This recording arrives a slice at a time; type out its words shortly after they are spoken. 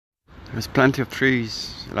There's plenty of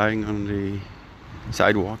trees lying on the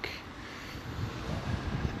sidewalk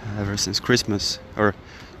ever since Christmas, or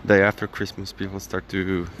day after Christmas. People start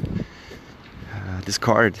to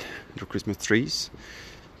discard their Christmas trees,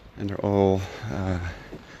 and they're all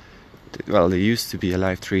well, they used to be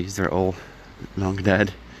alive trees. They're all long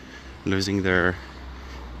dead, losing their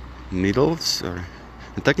needles, and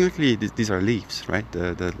technically these are leaves, right?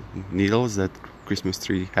 The needles that Christmas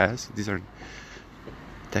tree has, these are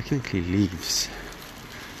technically leaves.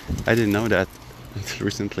 I didn't know that until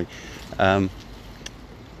recently. So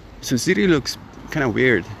the city looks kind of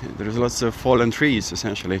weird. There's lots of fallen trees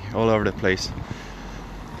essentially all over the place,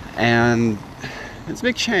 and it's a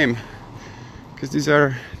big shame because these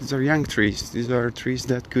are young trees. These are trees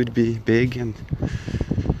that could be big and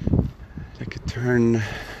they could turn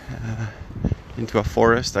into a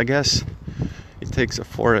forest. I guess it takes a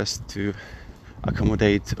forest to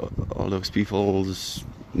accommodate all those people's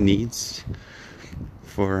needs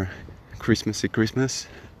for Christmassy Christmas.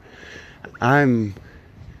 I'm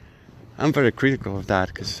very critical of that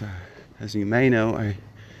because, as you may know,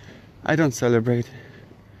 I don't celebrate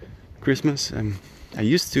Christmas. I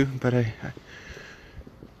used to, but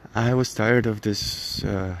I was tired of this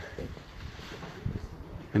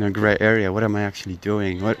gray area. What am I actually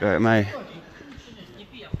doing? What am I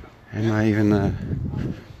even a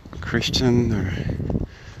Christian, or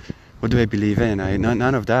what do I believe in?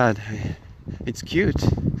 None of that. It's cute.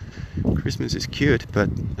 Christmas is cute, but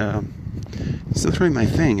it's not really my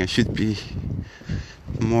thing. I should be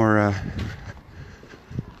more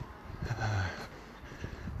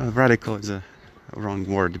radical is a wrong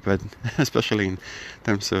word, but especially in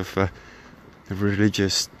terms of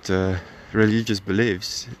religious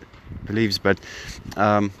beliefs. But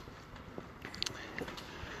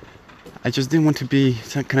I just didn't want to be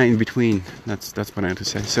kind of in between. That's what I had to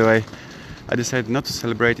say. So I decided not to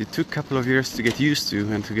celebrate. It took a couple of years to get used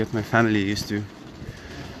to and to get my family used to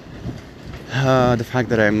the fact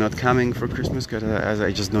that I'm not coming for Christmas, because as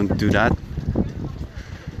I just don't do that.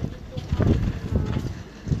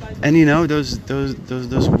 And you know, those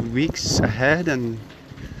weeks ahead and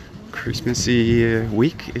Christmassy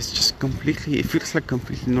week is just completely, it feels like a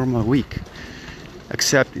completely normal week,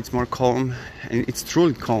 except it's more calm, and it's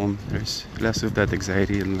truly calm. There's less of that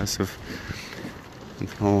anxiety and less of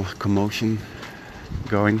commotion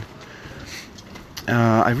going.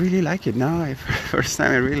 I really like it now. First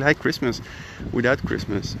time I really like Christmas without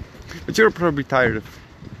Christmas. But you're probably tired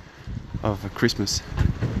of a Christmas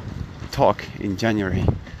talk in January,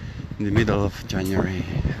 in the middle of January.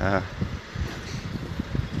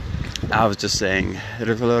 I was just saying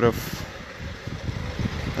there's a lot of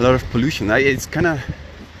pollution. It's good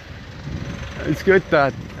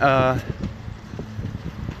that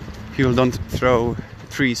people don't throw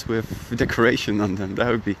trees with decoration on them. That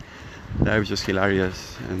would be just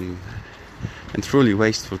hilarious and truly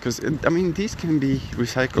wasteful, because I mean, these can be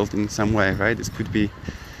recycled in some way, right? This could be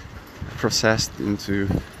processed into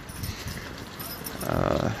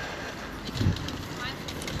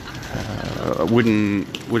wooden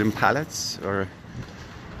pallets, or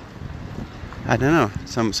I don't know,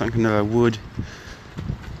 some kind of a wood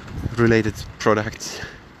related product.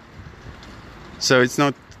 So it's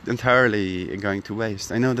not entirely going to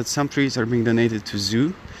waste. I know that some trees are being donated to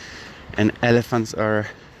zoo, and elephants are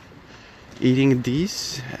eating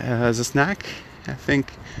these as a snack. I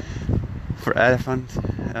think for elephant,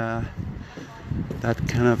 that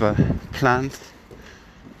kind of a plant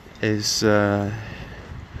is a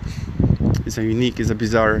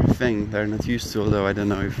bizarre thing they're not used to. Although I don't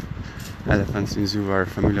know if elephants in zoo are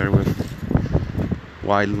familiar with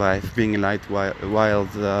wildlife, being wild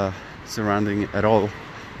surrounding at all.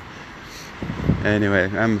 Anyway,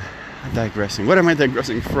 I'm digressing. What am I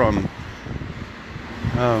digressing from?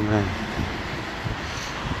 Oh man.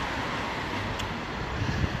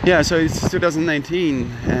 Yeah, so it's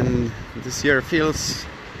 2019 and this year feels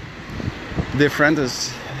different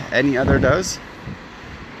as any other does.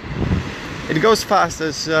 It goes fast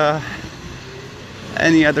as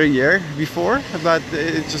any other year before, but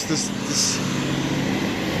it's just this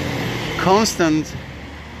constant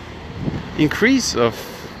increase of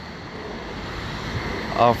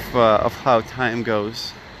how time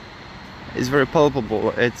goes is very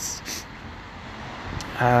palpable. It's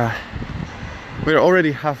we're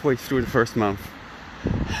already halfway through the first month.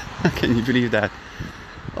 Can you believe that?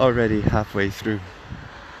 Already halfway through.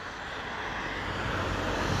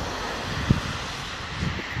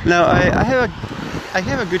 Now I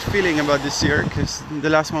have a good feeling about this year, because the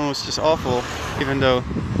last one was just awful, even though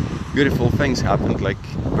beautiful things happened, like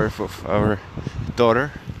birth of our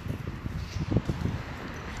daughter.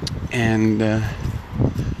 And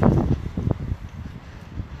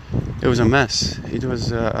it was a mess. It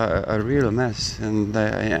was a real mess, and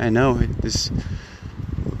I know this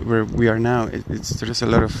where we are now. There's a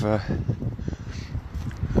lot of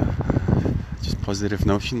just positive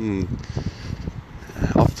notion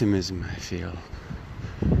and optimism, I feel.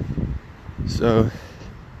 So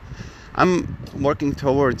I'm working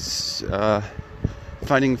towards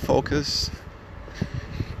finding focus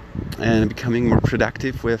and becoming more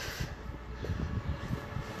productive with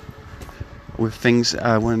things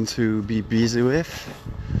I want to be busy with,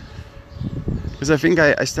 because I think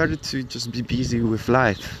I started to just be busy with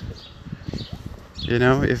life. You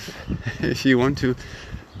know, if you want to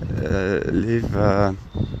live a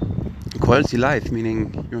quality life,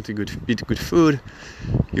 meaning you want to eat good food,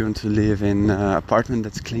 you want to live in an apartment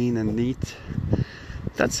that's clean and neat,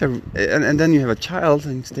 and then you have a child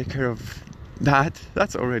and take care of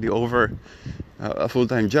that's already over a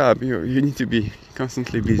full-time job. You need to be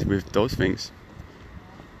constantly busy with those things.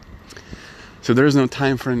 So there is no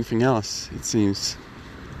time for anything else, it seems.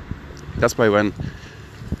 That's why when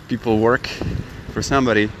people work for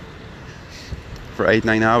somebody for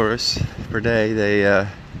 8-9 hours per day,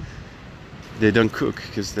 they don't cook,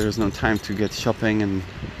 because there's no time to get shopping, and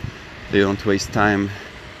they don't waste time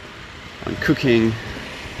on cooking.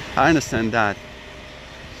 I understand that.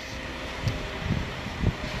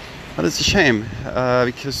 But it's a shame,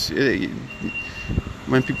 because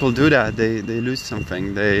when people do that, they lose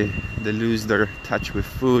something. They lose their touch with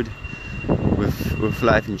food, with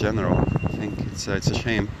life in general. I think it's a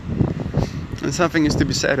shame. And something is to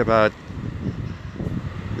be said about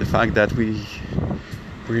the fact that we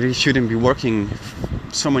really shouldn't be working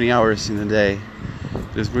so many hours in a day.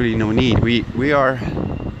 There's really no need. We are,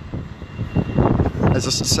 as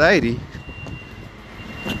a society,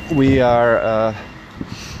 we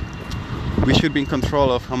should be in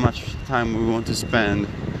control of how much time we want to spend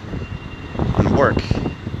on work.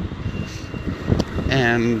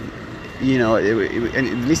 And you know, and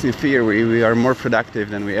at least in theory, we are more productive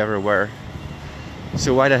than we ever were.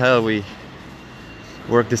 So why the hell we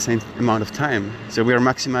work the same amount of time? So we are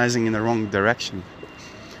maximizing in the wrong direction.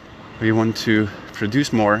 We want to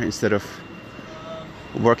produce more instead of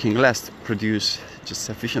working less to produce just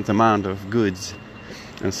sufficient amount of goods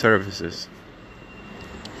and services.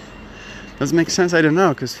 Does it make sense? I don't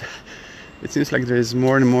know, because it seems like there is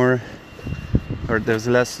more and more, or there's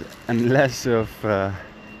less and less of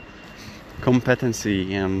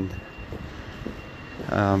competency, and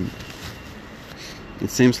it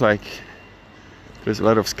seems like there's a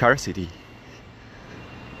lot of scarcity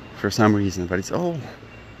for some reason, but it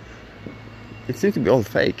seems to be all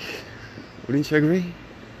fake. Wouldn't you agree?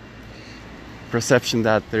 Perception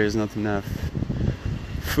that there is not enough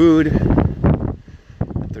food,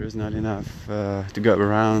 that there is not enough to go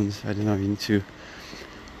around. I don't know, you need to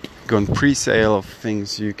go on pre-sale of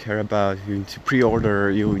things you care about, you need to pre-order,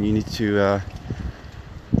 you need to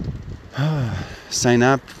sign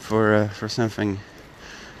up for something.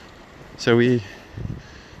 So we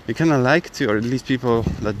kind of like to, or at least people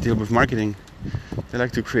that deal with marketing, they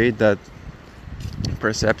like to create that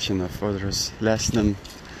perception of others less than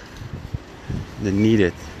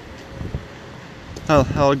needed. Well,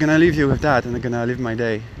 I'm gonna leave you with that, and I'm gonna live my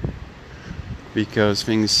day, because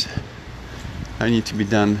things I need to be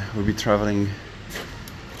done. We'll be traveling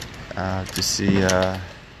to see that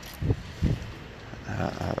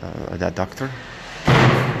doctor,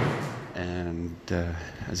 and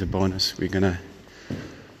as a bonus, we're gonna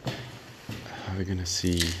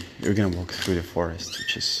walk through the forest,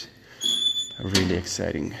 which is really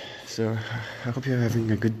exciting. So I hope you're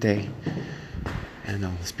having a good day, and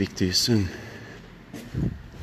I'll speak to you soon.